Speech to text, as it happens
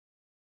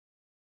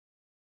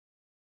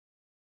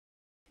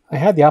I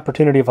had the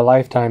opportunity of a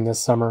lifetime this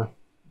summer.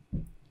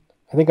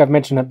 I think I've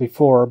mentioned it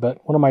before, but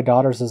one of my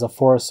daughters is a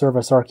Forest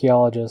Service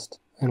archaeologist,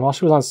 and while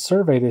she was on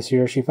survey this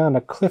year, she found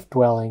a cliff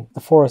dwelling the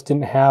forest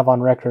didn't have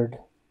on record.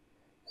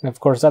 And of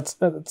course, that's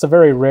a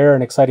very rare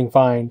and exciting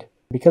find.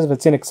 Because of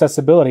its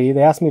inaccessibility,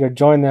 they asked me to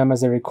join them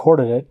as they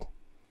recorded it,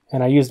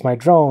 and I used my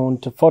drone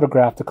to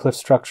photograph the cliff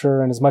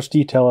structure in as much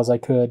detail as I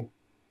could.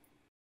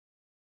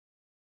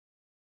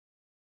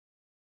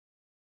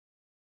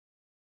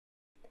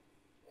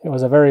 It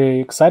was a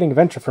very exciting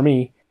adventure for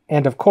me,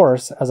 and of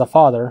course, as a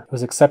father, it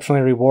was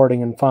exceptionally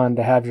rewarding and fun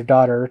to have your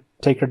daughter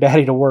take her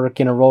daddy to work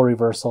in a role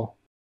reversal.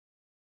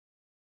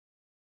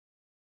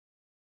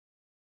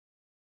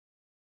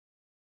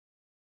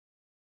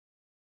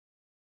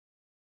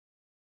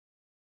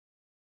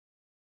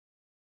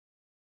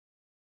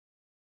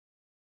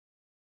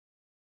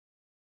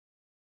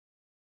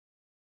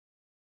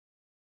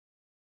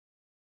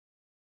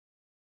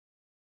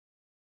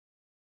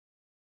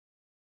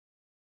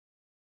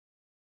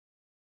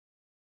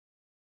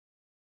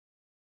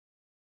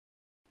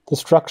 The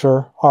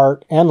structure,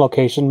 art, and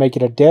location make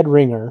it a dead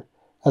ringer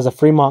as a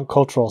Fremont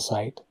cultural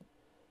site.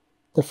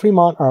 The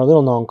Fremont are a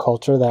little-known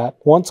culture that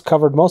once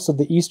covered most of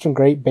the eastern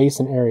Great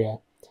Basin area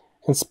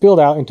and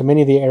spilled out into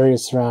many of the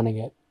areas surrounding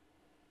it,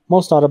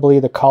 most notably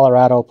the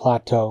Colorado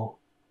Plateau.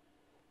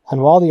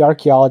 And while the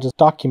archaeologists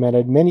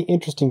documented many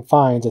interesting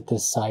finds at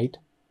this site,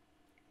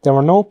 there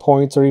were no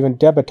points or even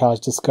debitage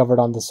discovered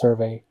on the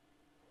survey.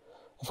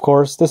 Of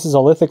course, this is a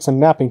lithics and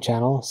mapping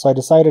channel, so I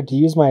decided to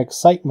use my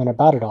excitement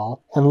about it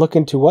all and look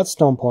into what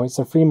stone points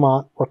the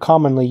Fremont were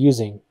commonly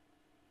using.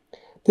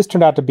 This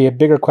turned out to be a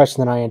bigger question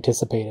than I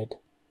anticipated.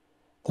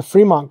 The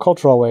Fremont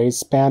cultural ways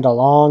spanned a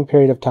long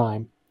period of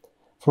time,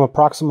 from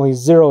approximately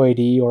 0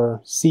 AD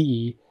or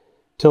CE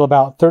till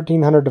about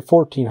 1300 to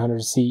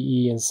 1400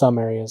 CE in some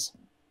areas.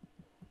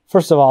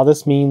 First of all,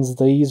 this means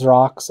these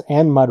rocks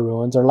and mud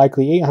ruins are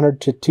likely 800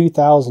 to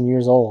 2000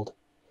 years old,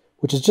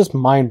 which is just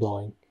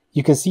mind-blowing.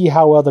 You can see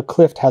how well the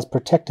cliff has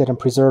protected and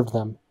preserved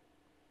them.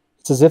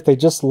 It's as if they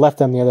just left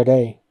them the other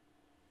day.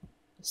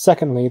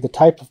 Secondly, the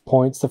type of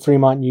points the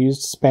Fremont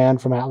used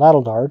spanned from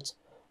atlatl darts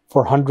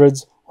for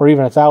hundreds or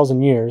even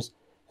 1,000 years,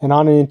 and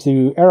on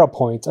into arrow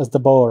points as the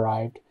bow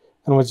arrived,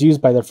 and was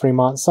used by the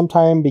Fremont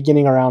sometime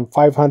beginning around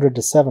 500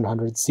 to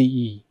 700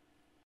 CE.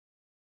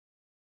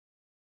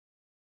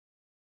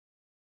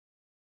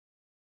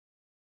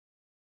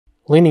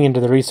 Leaning into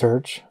the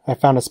research, I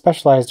found a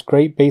specialized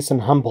Great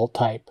Basin Humboldt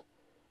type,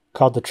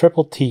 called the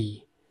Triple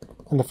T,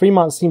 and the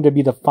Fremont seem to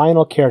be the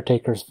final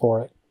caretakers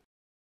for it.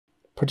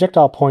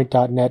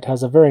 ProjectilePoint.net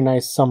has a very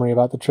nice summary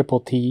about the Triple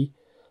T,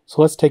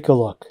 so let's take a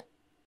look.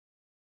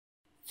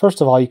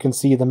 First of all, you can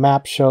see the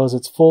map shows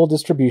its full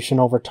distribution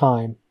over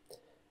time,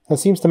 and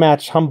it seems to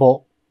match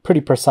Humboldt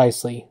pretty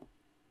precisely.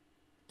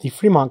 The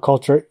Fremont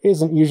culture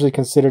isn't usually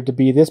considered to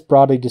be this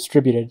broadly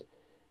distributed,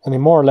 and they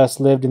more or less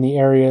lived in the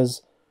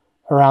areas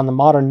around the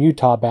modern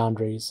Utah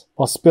boundaries,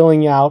 while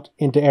spilling out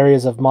into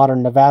areas of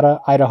modern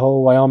Nevada, Idaho,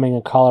 Wyoming,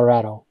 and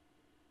Colorado.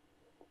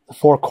 The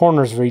Four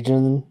Corners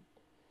region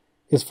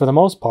is for the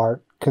most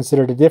part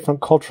considered a different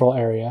cultural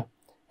area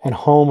and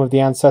home of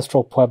the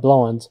ancestral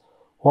Puebloans,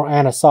 or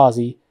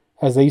Anasazi,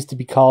 as they used to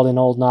be called in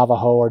Old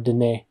Navajo or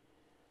Dene.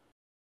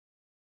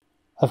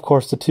 Of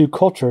course, the two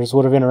cultures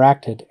would have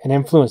interacted and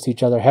influenced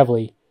each other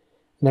heavily,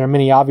 and there are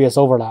many obvious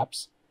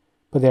overlaps,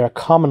 but they are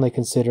commonly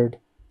considered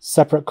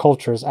separate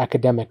cultures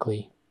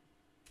academically.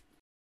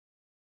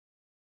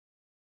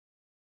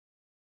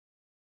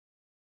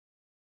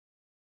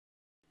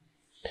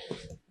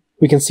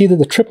 We can see that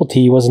the Triple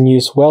T was in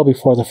use well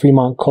before the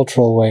Fremont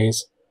cultural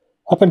ways,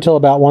 up until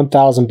about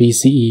 1000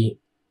 BCE.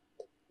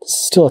 This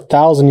is still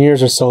 1,000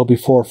 years or so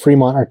before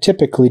Fremont are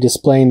typically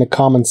displaying the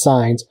common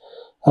signs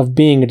of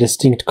being a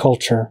distinct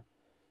culture,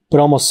 but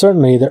almost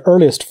certainly the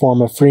earliest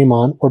form of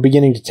Fremont were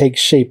beginning to take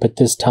shape at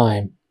this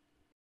time.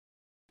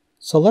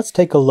 So let's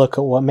take a look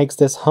at what makes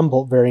this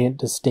Humboldt variant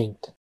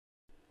distinct.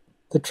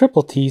 The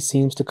Triple T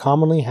seems to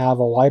commonly have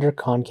a wider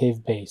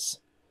concave base.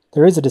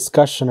 There is a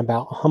discussion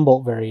about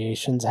Humboldt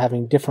variations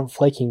having different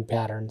flaking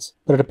patterns,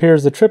 but it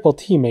appears the Triple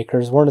T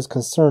makers weren't as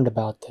concerned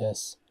about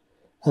this,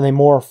 and they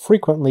more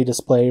frequently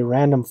display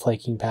random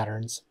flaking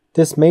patterns.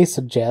 This may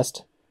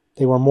suggest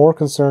they were more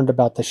concerned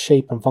about the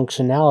shape and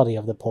functionality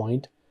of the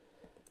point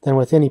than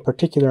with any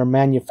particular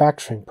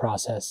manufacturing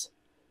process,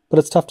 but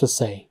it's tough to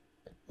say.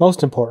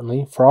 Most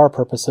importantly, for our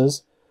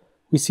purposes,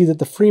 we see that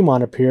the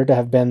Fremont appear to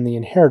have been the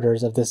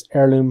inheritors of this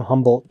heirloom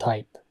Humboldt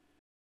type.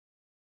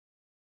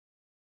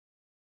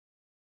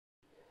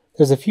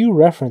 There's a few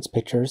reference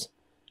pictures,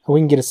 and we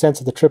can get a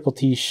sense of the Triple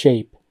T's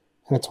shape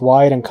and its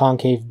wide and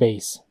concave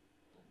base.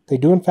 They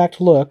do in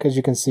fact look, as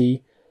you can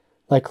see,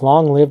 like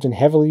long-lived and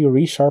heavily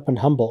resharpened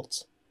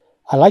Humboldts.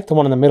 I like the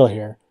one in the middle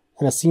here,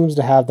 and it seems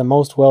to have the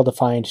most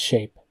well-defined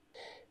shape.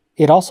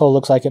 It also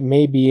looks like it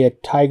may be a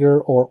tiger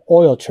or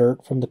oil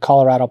chert from the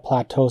Colorado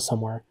Plateau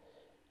somewhere,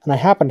 and I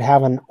happen to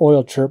have an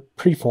oil chert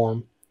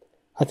preform.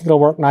 I think it'll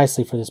work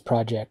nicely for this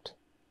project.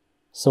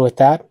 So with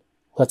that,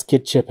 let's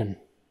get chipping.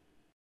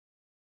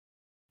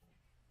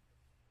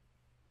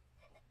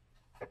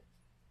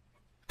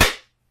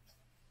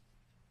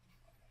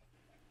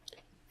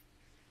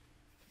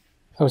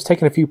 I was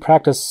taking a few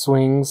practice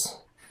swings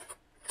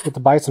with the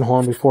bison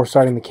horn before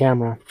starting the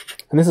camera.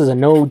 And this is a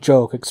no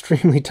joke,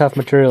 extremely tough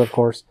material, of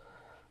course.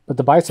 But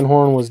the bison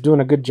horn was doing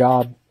a good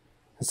job.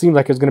 It seemed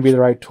like it was going to be the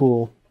right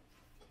tool.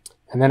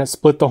 And then it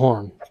split the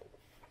horn.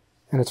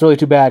 And it's really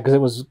too bad because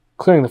it was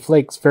clearing the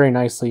flakes very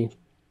nicely.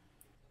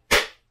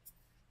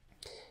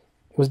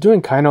 It was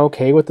doing kind of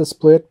okay with the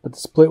split, but the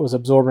split was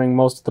absorbing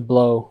most of the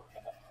blow.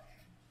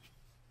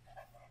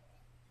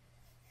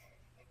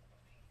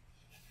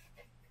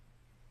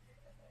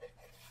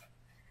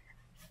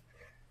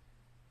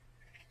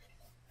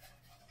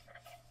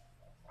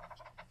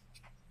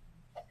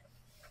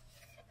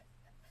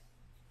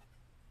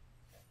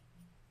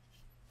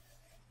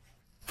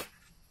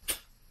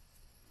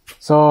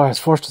 So I was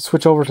forced to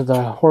switch over to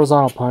the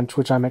horizontal punch,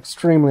 which I'm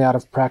extremely out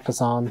of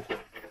practice on.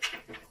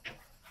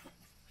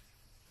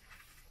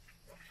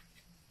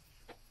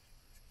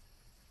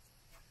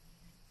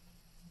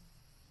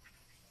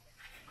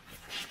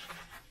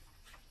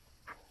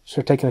 Should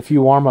have taken a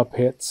few warm-up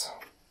hits.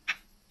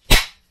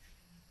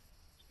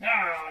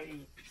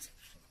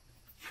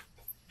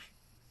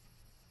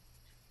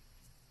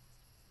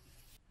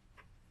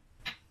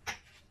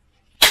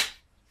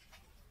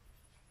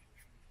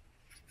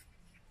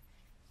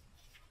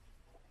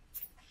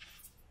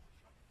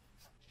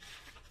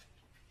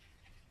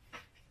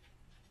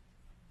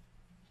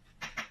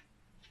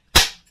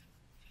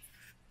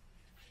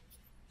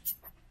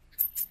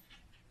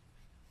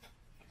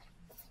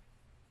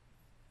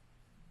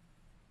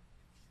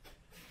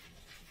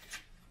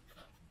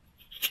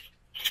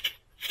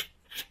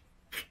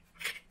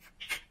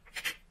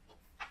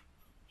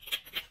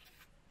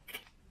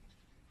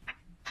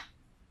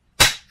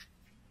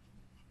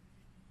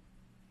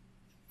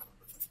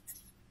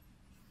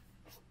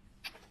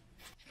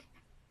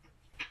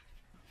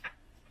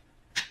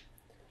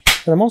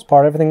 For the most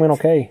part, everything went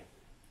okay.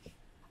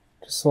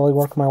 Just slowly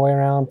working my way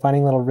around,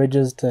 finding little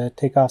ridges to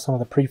take off some of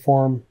the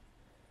preform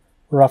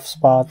rough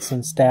spots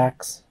and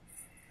stacks.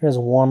 There's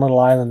one little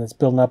island that's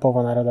building up over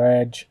on that other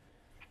edge.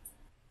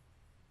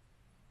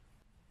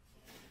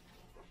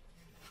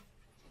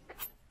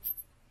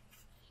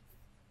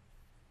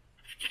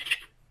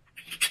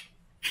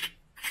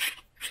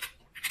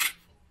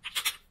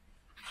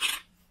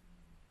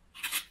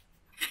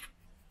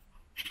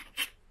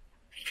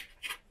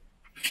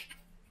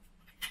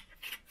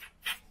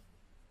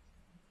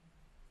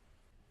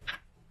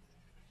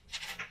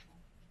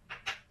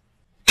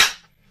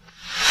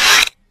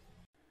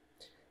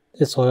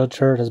 This oil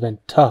chert has been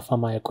tough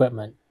on my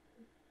equipment.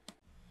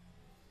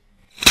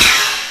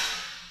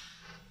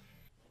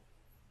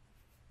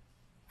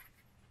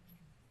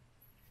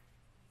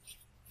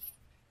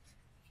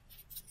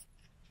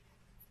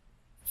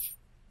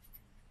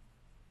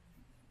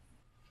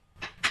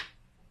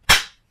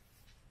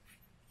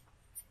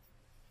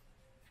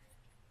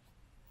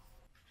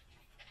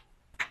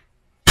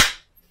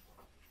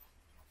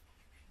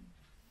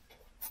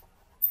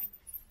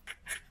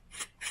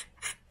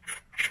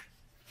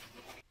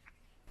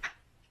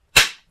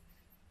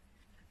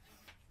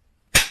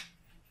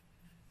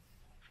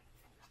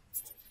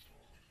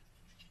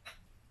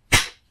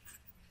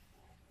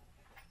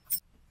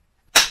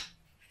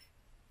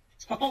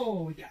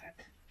 Oh, we got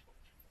it.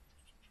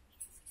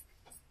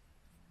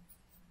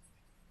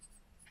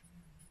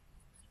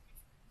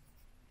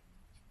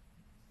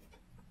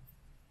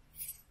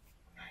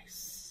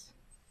 Nice.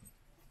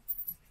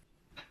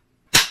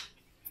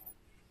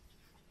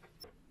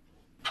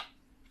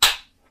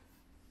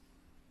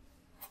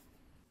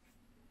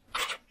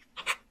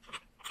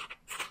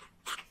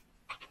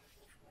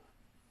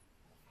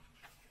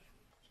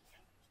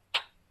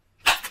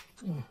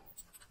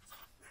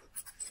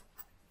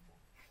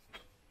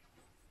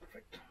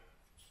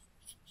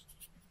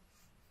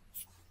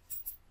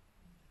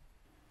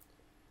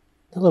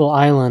 The little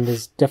island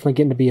is definitely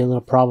getting to be a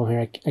little problem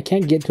here. I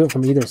can't get to it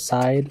from either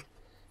side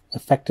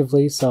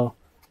effectively, so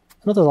I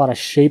know there's a lot of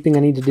shaping I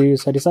need to do,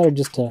 so I decided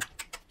just to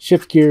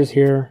shift gears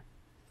here.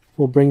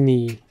 We'll bring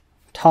the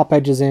top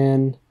edges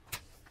in,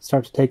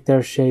 start to take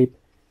their shape,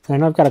 and I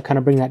know I've got to kind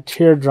of bring that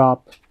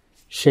teardrop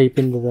shape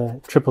into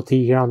the triple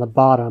T here on the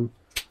bottom.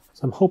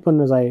 So I'm hoping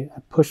as I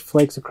push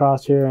flakes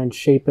across here and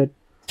shape it,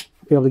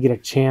 I'll be able to get a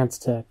chance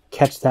to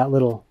catch that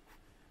little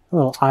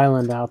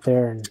island out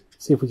there and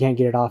see if we can't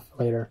get it off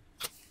later.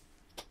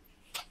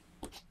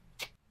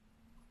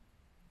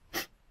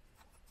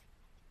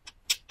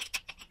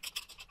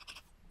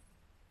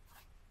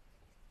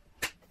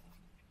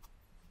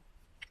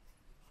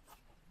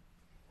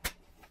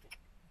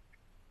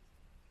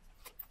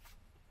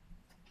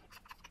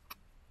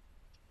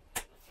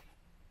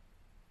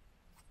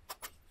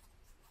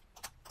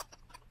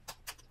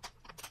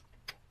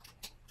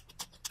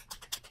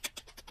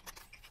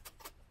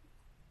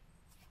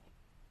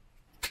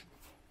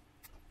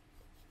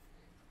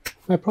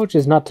 My approach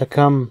is not to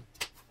come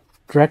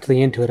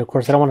directly into it. Of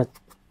course, I don't want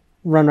to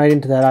run right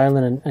into that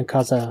island and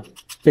cause a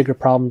bigger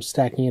problem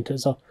stacking into it.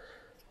 So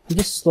I'm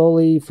just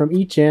slowly from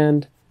each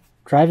end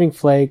driving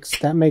flakes.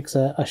 That makes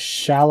a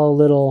shallow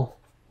little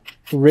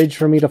ridge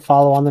for me to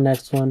follow on the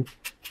next one.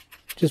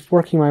 just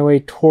working my way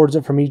towards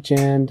it from each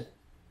end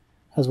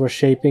as we're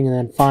shaping, and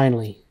then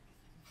finally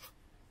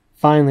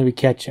we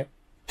catch it.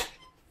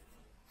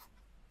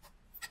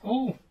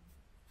 Oh!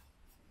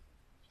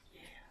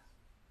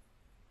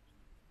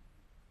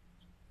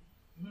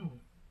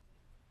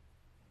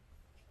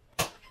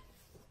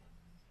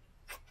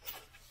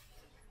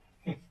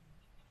 Yeah.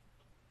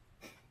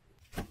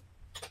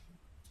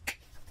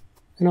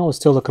 I know it's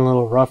still looking a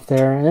little rough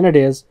there, and it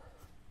is,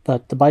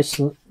 but the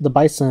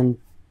bison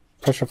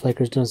pressure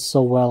flaker is doing so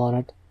well on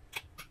it,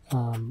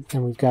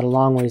 and we've got a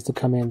long ways to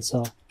come in,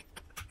 so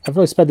I've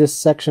really sped this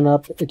section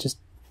up. It just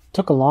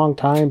took a long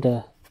time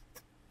to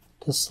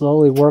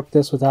slowly work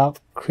this without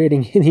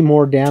creating any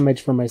more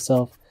damage for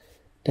myself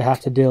to have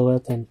to deal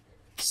with, and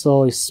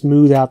slowly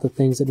smooth out the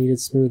things that needed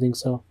smoothing.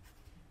 So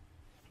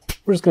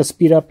we're just going to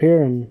speed up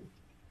here and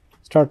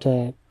start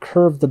to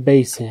curve the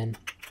base in.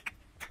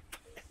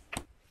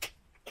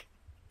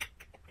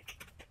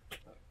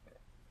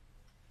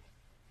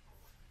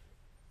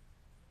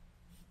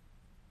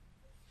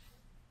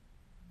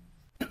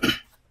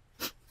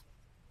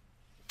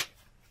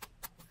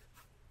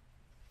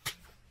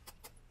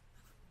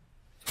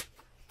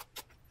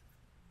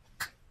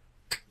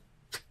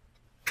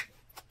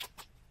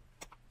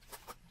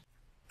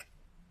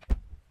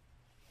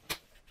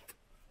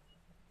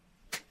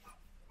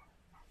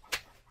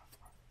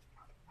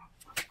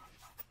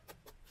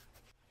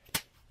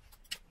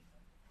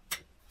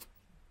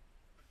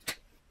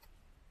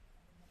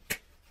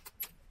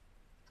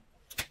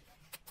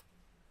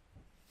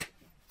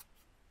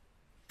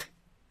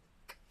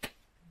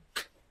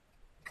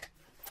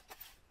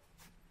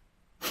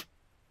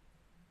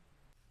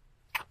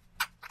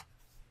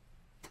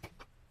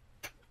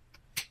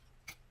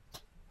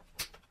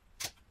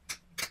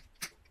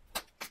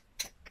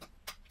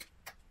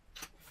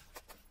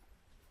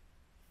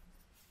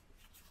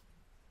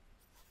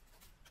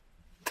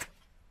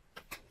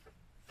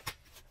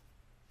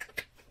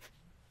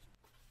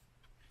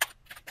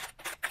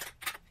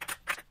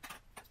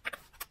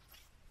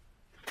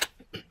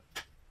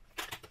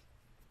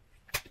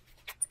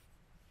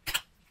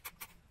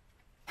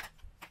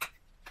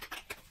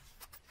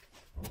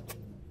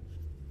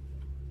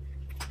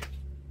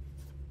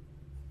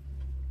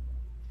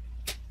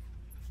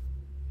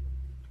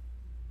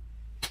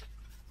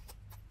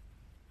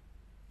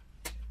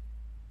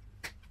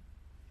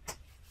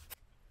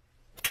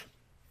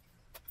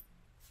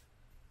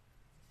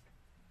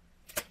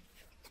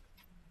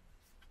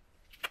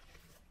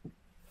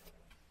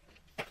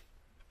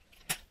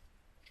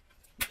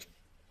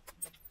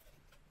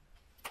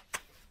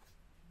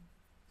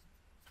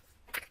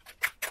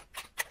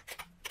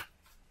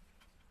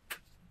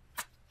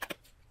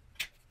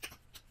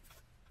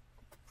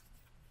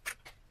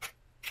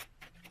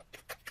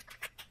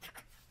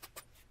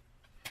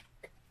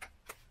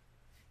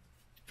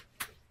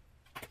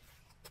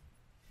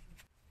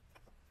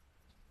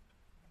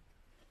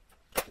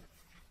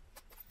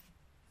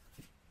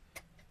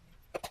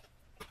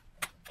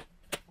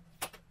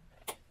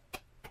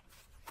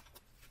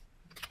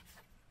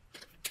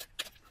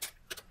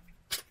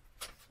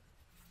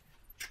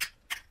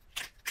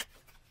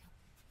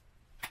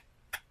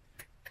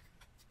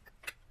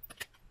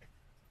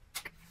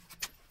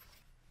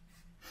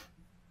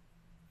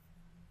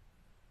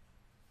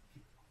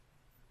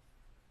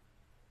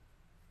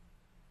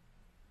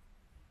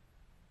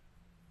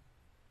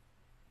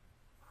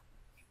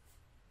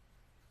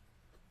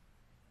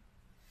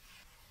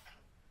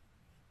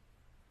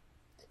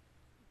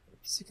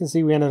 So you can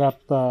see we ended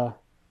up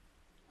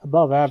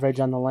above average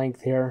on the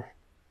length here.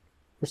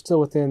 We're still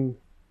within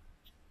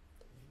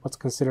what's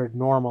considered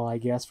normal, I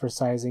guess, for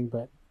sizing,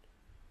 but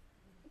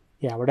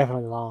yeah, we're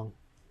definitely long.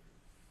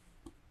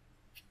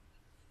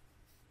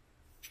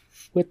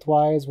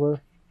 Width-wise,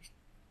 we're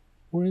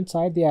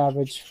inside the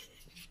average.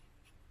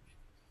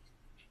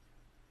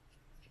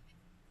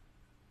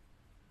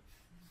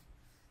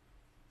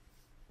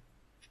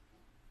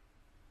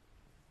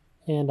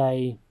 And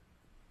I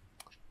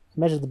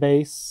measured the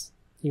base,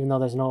 even though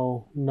there's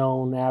no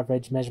known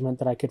average measurement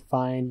that I could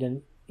find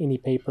in any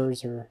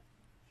papers or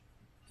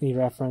any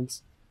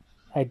reference.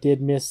 I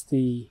did miss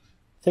the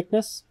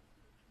thickness,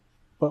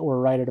 but we're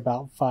right at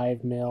about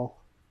 5 mil.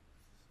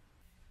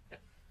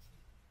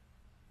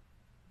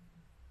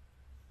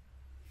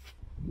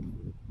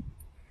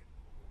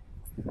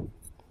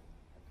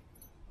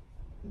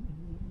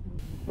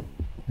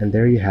 And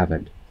there you have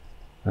it,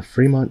 a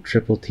Fremont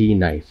Triple T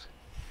knife.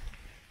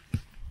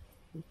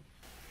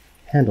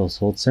 Handle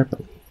sold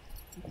separately.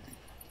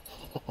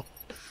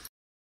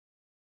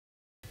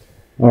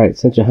 Alright,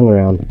 since you hung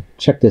around,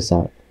 check this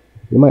out.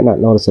 You might not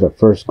notice it at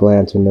first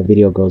glance when the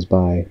video goes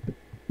by.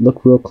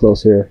 Look real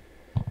close here.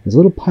 There's a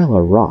little pile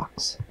of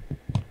rocks,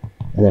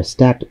 and they're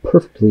stacked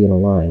perfectly in a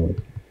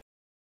line.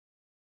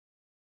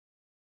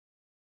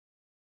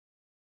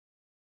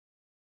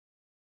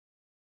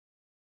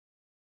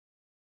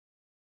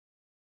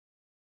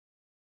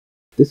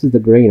 This is the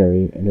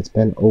grainery, and it's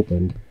been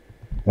opened.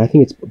 And I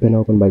think it's been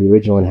opened by the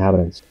original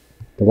inhabitants.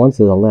 The ones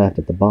to the left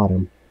at the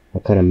bottom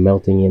are kind of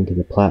melting into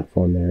the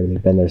platform there.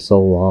 They've been there so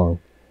long.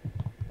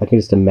 I can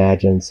just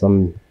imagine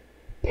some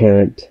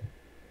parent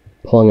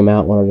pulling them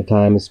out one at a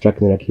time,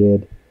 instructing their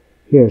kid,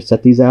 here,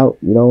 set these out,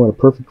 in a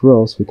perfect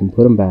row so we can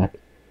put them back.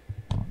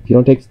 If you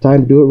don't take the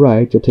time to do it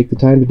right, you'll take the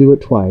time to do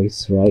it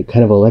twice, right?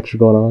 Kind of a lecture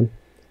going on.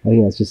 I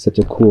think that's just such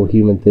a cool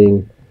human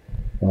thing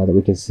that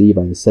we can see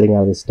by the setting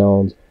out of the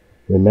stones,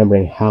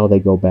 remembering how they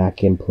go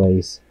back in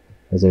place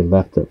as they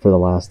left it for the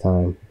last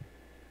time.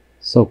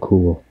 So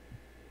cool.